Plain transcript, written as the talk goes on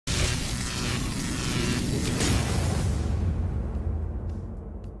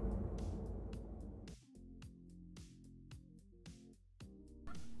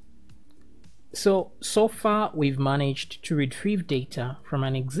So far we've managed to retrieve data from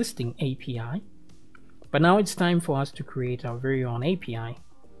an existing API, but now it's time for us to create our very own API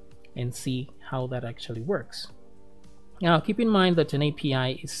and see how that actually works. Now keep in mind that an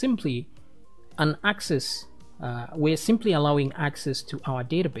API is simply an access. We're simply allowing access to our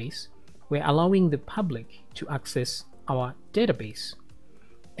database. We're allowing the public to access our database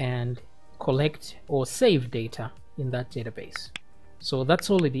and collect or save data in that database. So that's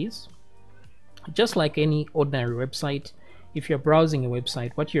all it is. Just like any ordinary website, if you're browsing a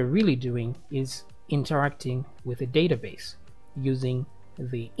website, what you're really doing is interacting with a database using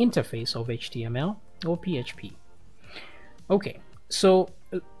the interface of HTML or PHP. Okay, so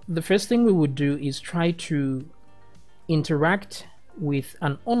the first thing we would do is try to interact with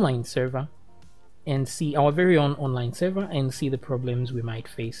an online server and see our very own online server and see the problems we might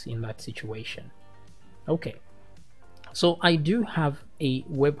face in that situation. Okay, so I do have a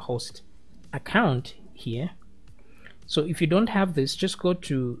web host account here. So if you don't have this, just go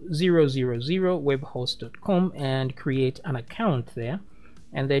to 000webhost.com and create an account there,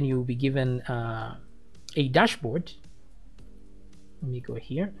 and then you'll be given a dashboard. Let me go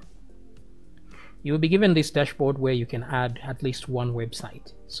here. You'll be given this dashboard where you can add at least one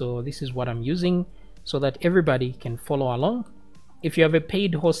website. So this is what I'm using so that everybody can follow along. If you have a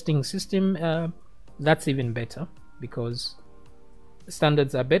paid hosting system, that's even better, because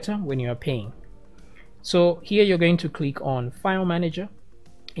standards are better when you are paying. So here you're going to click on File Manager,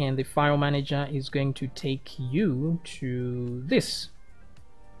 and the File Manager is going to take you to this.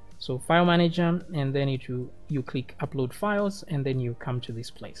 So File Manager, and then you click Upload Files, and then you come to this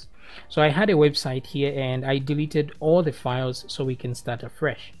place. So I had a website here and I deleted all the files so we can start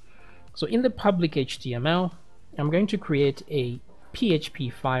afresh. So in the public HTML, I'm going to create a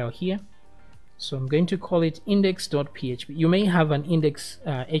PHP file here. So I'm going to call it index.php. You may have an index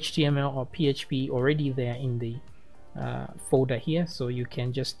HTML or PHP already there in the folder here, so you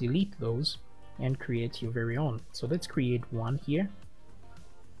can just delete those and create your very own. So let's create one here.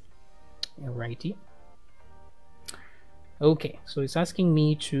 Alrighty. Okay, so it's asking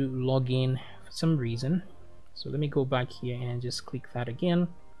me to log in for some reason. So let me go back here and just click that again.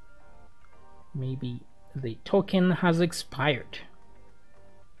 Maybe the token has expired.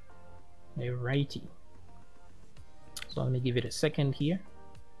 Alrighty. So let me give it a second here.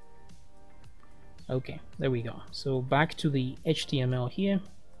 Okay, there we go. So back to the HTML here.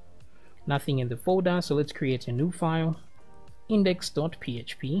 Nothing in the folder, so let's create a new file.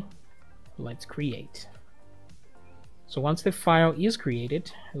 Index.php. Let's create. So once the file is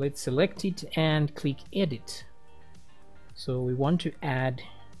created, let's select it and click Edit. So we want to add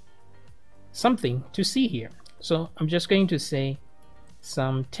something to see here. So I'm just going to say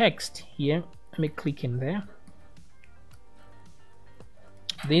some text here. Let me click in there.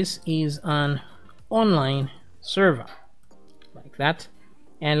 This is an online server, like that,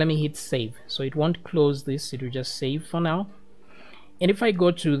 and let me hit save. So it won't close this, it will just save for now. And if I go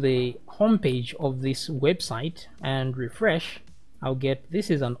to the home page of this website and refresh, I'll get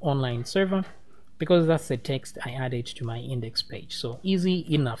this is an online server, because that's the text I added to my index page. So easy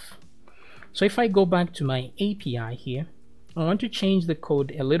enough. So if I go back to my API here, I want to change the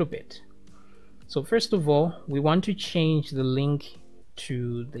code a little bit. So first of all, we want to change the link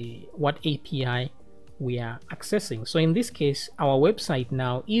to what API we are accessing. So in this case, our website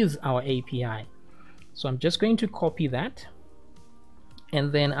now is our API. So I'm just going to copy that,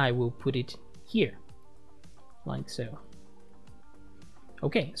 and then I will put it here, like so.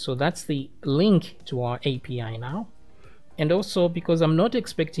 Okay, so that's the link to our API now. And also, because I'm not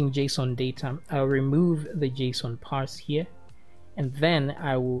expecting JSON data, I'll remove the JSON parse here, and then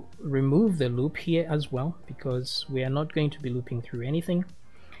I will remove the loop here as well, because we are not going to be looping through anything.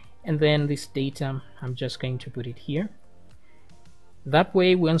 And then this data, I'm just going to put it here. That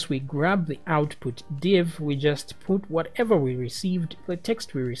way, once we grab the output div, we just put whatever we received, the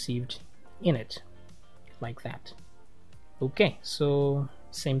text we received, in it, like that. Okay, so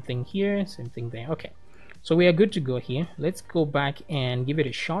same thing here, same thing there. Okay, so we are good to go here. Let's go back and give it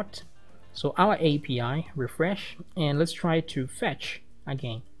a shot. So our API, refresh, and let's try to fetch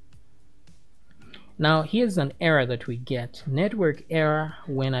again. Now here's an error that we get, network error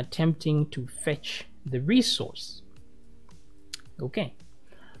when attempting to fetch the resource. Okay,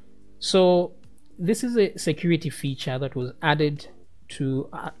 so this is a security feature that was added to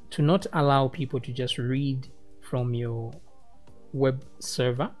not allow people to just read from your web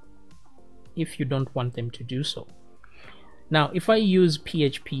server if you don't want them to do so. Now if I use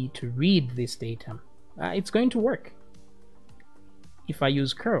PHP to read this data, it's going to work. If I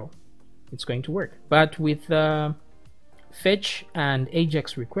use curl, it's going to work. But with fetch and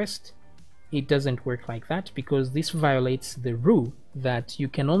AJAX request, it doesn't work like that, because this violates the rule that you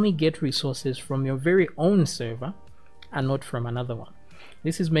can only get resources from your very own server and not from another one.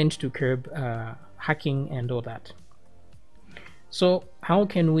 This is meant to curb hacking and all that. So how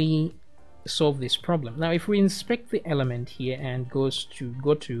can we solve this problem? Now, if we inspect the element here and go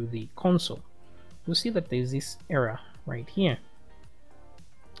to the console, you'll see that there's this error right here.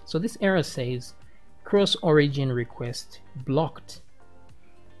 So this error says cross origin request blocked.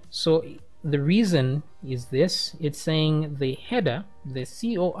 So the reason is this: it's saying the header, the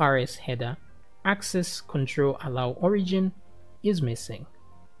CORS header, access control allow origin, is missing.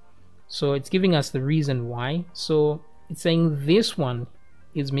 So it's giving us the reason why. So it's saying this one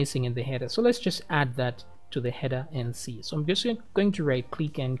is missing in the header. So let's just add that to the header and see. So I'm just going to right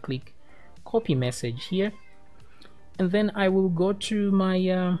click and click copy message here, and then I will go to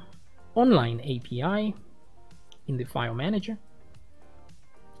my online API in the file manager.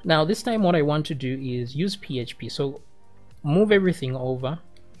 Now this time what I want to do is use PHP, so move everything over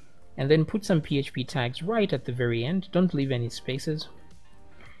and then put some PHP tags right at the very end. Don't leave any spaces.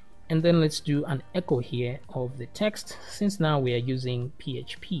 And then let's do an echo here of the text, since now we are using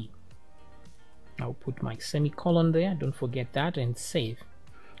PHP. I'll put my semicolon there, don't forget that, and save.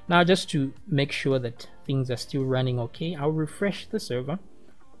 Now, just to make sure that things are still running okay, I'll refresh the server,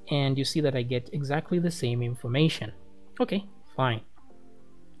 and you see that I get exactly the same information. Okay, fine.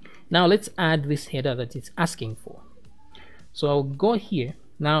 Now let's add this header that it's asking for. So I'll go here.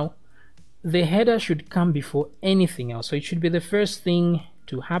 Now the header should come before anything else, so it should be the first thing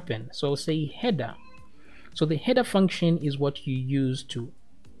to happen. So I'll say header. So the header function is what you use to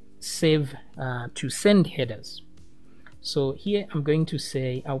save, to send headers. So here I'm going to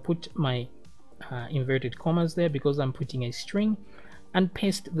say, I'll put my inverted commas there because I'm putting a string, and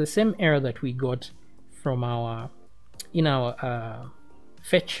paste the same error that we got from our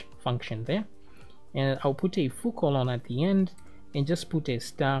fetch function there, and I'll put a full colon at the end and just put a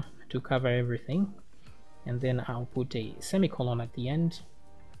star to cover everything, and then I'll put a semicolon at the end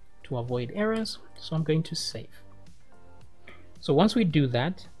to avoid errors. So I'm going to save. So once we do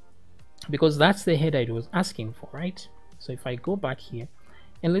that, because that's the header it was asking for, right? So if I go back here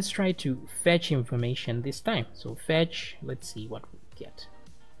and let's try to fetch information this time. So fetch, let's see what we get.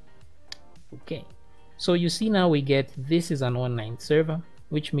 Okay, so you see now we get this is an online server,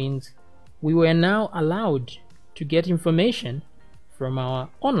 which means we were now allowed to get information from our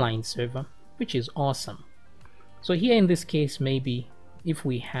online server, which is awesome. So here in this case, maybe if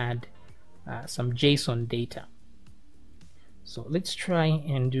we had some JSON data. So let's try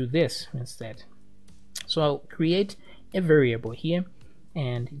and do this instead. So I'll create a variable here,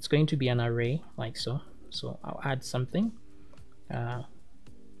 and it's going to be an array like so. So I'll add something,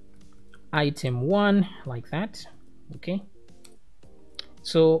 item 1 like that. Okay,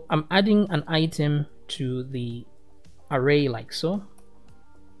 so I'm adding an item to the array like so,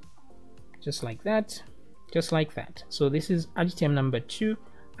 just like that, just like that. So this is item number 2,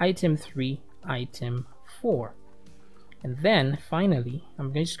 item 3, item 4, and then finally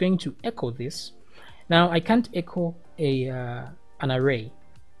I'm just going to echo this. Now I can't echo an array,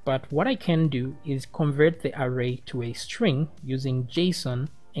 but what I can do is convert the array to a string using Json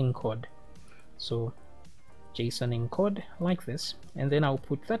Encode. So Json Encode like this, and then I'll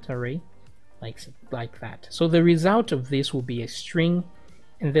put that array like that. So the result of this will be a string,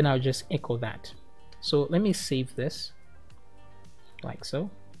 and then I'll just echo that. So let me save this like so.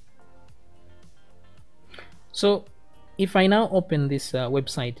 So if I now open this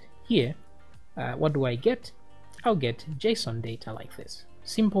website here, what do I get? I'll get JSON data like this.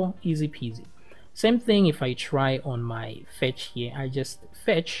 Simple, easy peasy. Same thing if I try on my fetch here. I just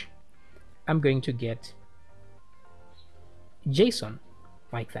fetch, I'm going to get JSON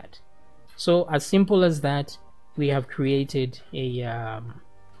like that. So as simple as that, we have created a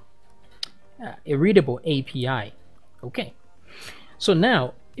readable API. Okay, so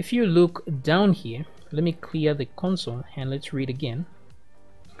now if you look down here, let me clear the console and let's read again.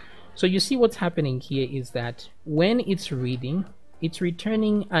 So you see what's happening here is that when it's reading, it's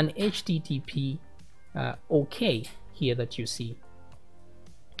returning an HTTP OK here that you see.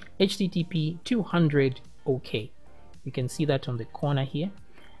 HTTP 200 OK. You can see that on the corner here.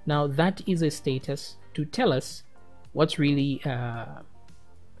 Now that is a status to tell us what's really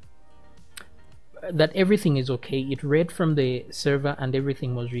that everything is okay. It read from the server and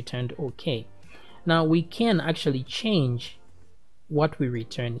everything was returned okay. Now we can actually change what we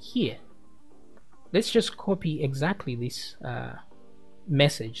return here. Let's just copy exactly this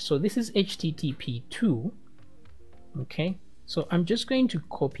message. So this is HTTP2. Okay, so I'm just going to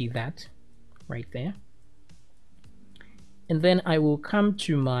copy that right there, and then I will come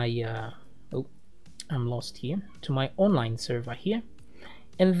to my I'm lost here, to my online server here.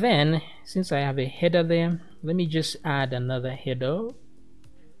 And then since I have a header there, let me just add another header.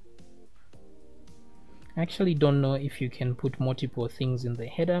 I actually don't know if you can put multiple things in the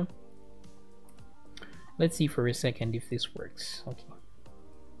header. Let's see for a second if this works. Okay,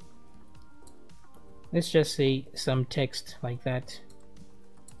 let's just say some text like that,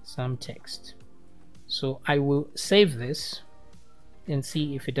 some text. So I will save this and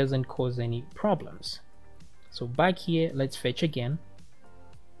see if it doesn't cause any problems. So back here, let's fetch again.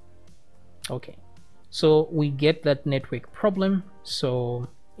 Okay, so we get that network problem, so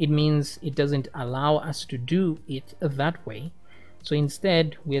it means it doesn't allow us to do it that way. So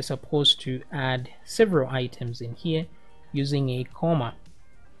instead we are supposed to add several items in here using a comma,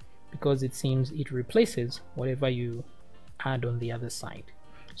 because it seems it replaces whatever you add on the other side.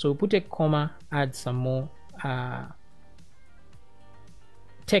 So put a comma, add some more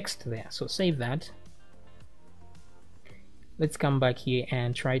text there. So save that. Let's come back here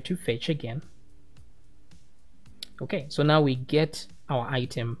and try to fetch again. Okay, so now we get our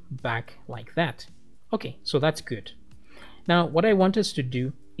item back like that. Okay, so that's good. Now what I want us to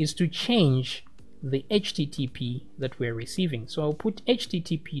do is to change the HTTP that we're receiving. So I'll put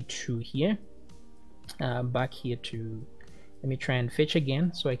HTTP2 here, back here to, let me try and fetch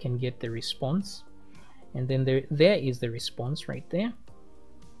again so I can get the response. And then there is the response right there.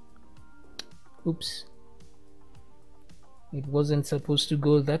 Oops, it wasn't supposed to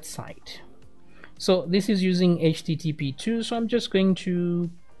go that side. So this is using HTTP2, so I'm just going to,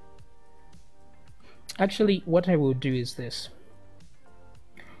 actually what I will do is this.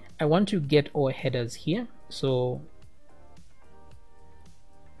 I want to get all headers here, so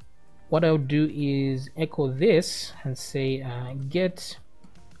what I'll do is echo this and say get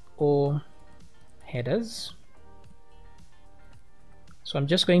all headers. So I'm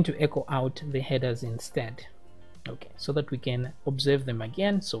just going to echo out the headers instead. Okay, so that we can observe them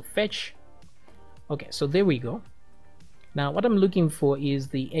again. So fetch. Okay, so there we go. Now what I'm looking for is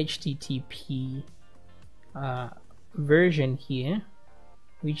the HTTP version here,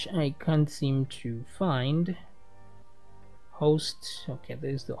 which I can't seem to find. Host, okay,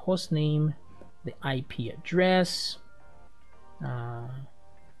 there's the host name, the IP address,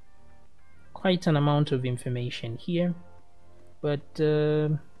 quite an amount of information here, but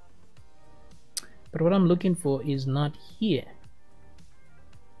what I'm looking for is not here,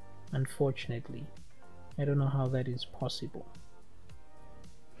 unfortunately. I don't know how that is possible.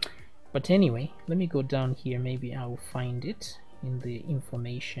 But anyway, let me go down here, maybe I'll find it in the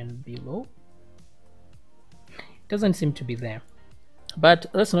information below. It doesn't seem to be there, but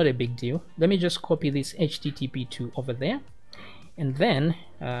that's not a big deal. Let me just copy this HTTP2 over there, and then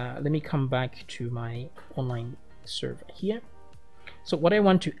let me come back to my online server here. So what I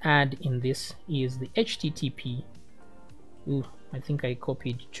want to add in this is the HTTP. Ooh, I think I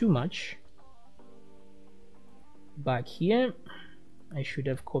copied too much. Back here, I should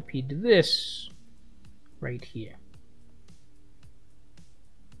have copied this right here.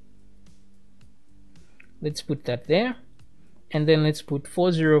 Let's put that there, and then let's put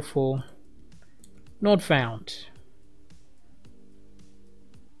 404 not found.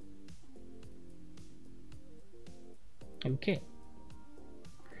 Okay,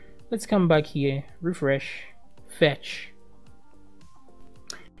 let's come back here, refresh, fetch.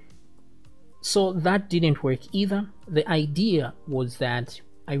 So that didn't work either. The idea was that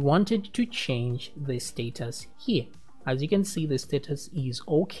I wanted to change the status here. As you can see, the status is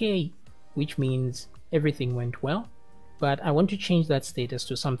okay, which means everything went well, but I want to change that status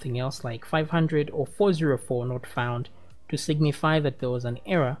to something else like 500 or 404 not found to signify that there was an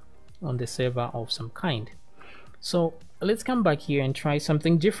error on the server of some kind. So let's come back here and try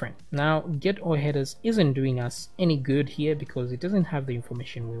something different. Now get all headers isn't doing us any good here because it doesn't have the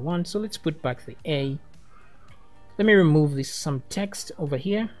information we want, so let's put back the A. Let me remove some text over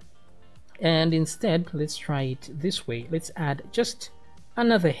here, and instead let's try it this way. Let's add just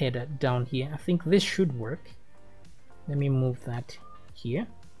another header down here. I think this should work. Let me move that here.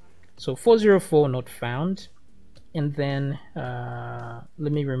 So 404 not found, and then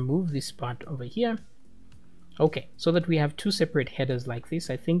let me remove this part over here. Okay, so that we have two separate headers like this.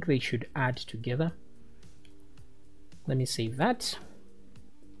 I think they should add together. Let me save that.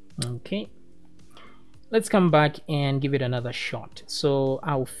 Okay, let's come back and give it another shot. So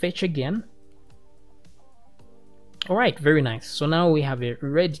I'll fetch again. All right, very nice. So now we have a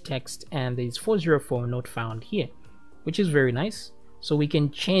red text and there's 404 not found here, which is very nice. So we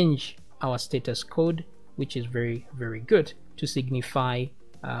can change our status code, which is very, very good, to signify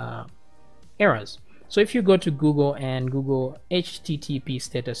errors. So if you go to Google and Google HTTP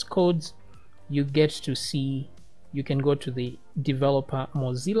status codes, you get to see, you can go to the developer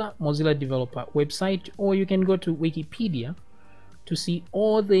Mozilla developer website, or you can go to Wikipedia to see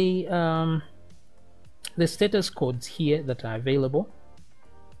all the status codes here that are available.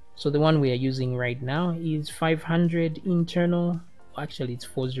 So the one we are using right now is 500 internal, actually it's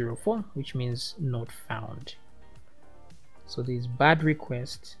 404, which means not found. So this bad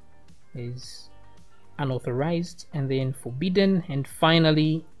request is unauthorized, and then forbidden, and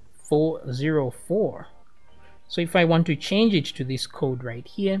finally 404. So if I want to change it to this code right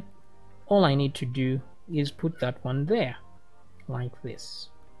here, all I need to do is put that one there like this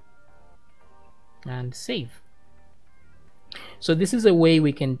and save. So this is a way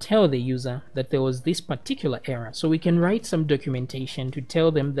we can tell the user that there was this particular error. So we can write some documentation to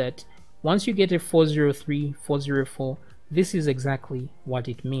tell them that once you get a 403, 404, this is exactly what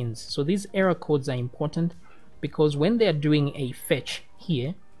it means. So these error codes are important because when they are doing a fetch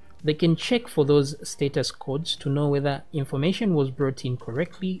here, they can check for those status codes to know whether information was brought in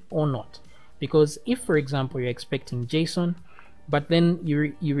correctly or not. Because if, for example, you're expecting JSON, but then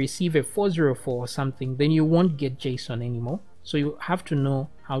you receive a 404 or something, then you won't get JSON anymore. So you have to know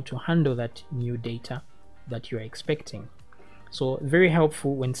how to handle that new data that you're expecting. So very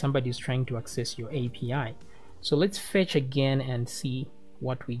helpful when somebody is trying to access your API. So let's fetch again and see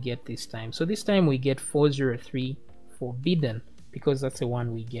what we get this time. So this time we get 403 forbidden, because that's the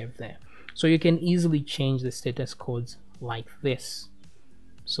one we gave there. So you can easily change the status codes like this.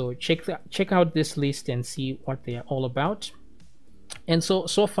 So check out this list and see what they are all about. And so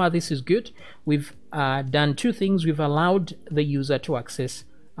far this is good. We've done two things. We've allowed the user to access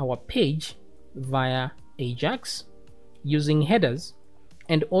our page via AJAX using headers,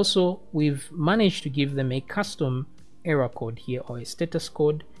 and also we've managed to give them a custom error code here, or a status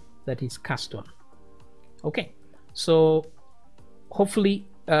code that is custom. Okay, so hopefully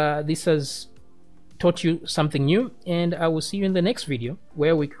this has taught you something new, and I will see you in the next video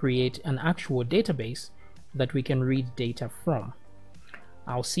where we create an actual database that we can read data from.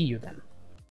 I'll see you then.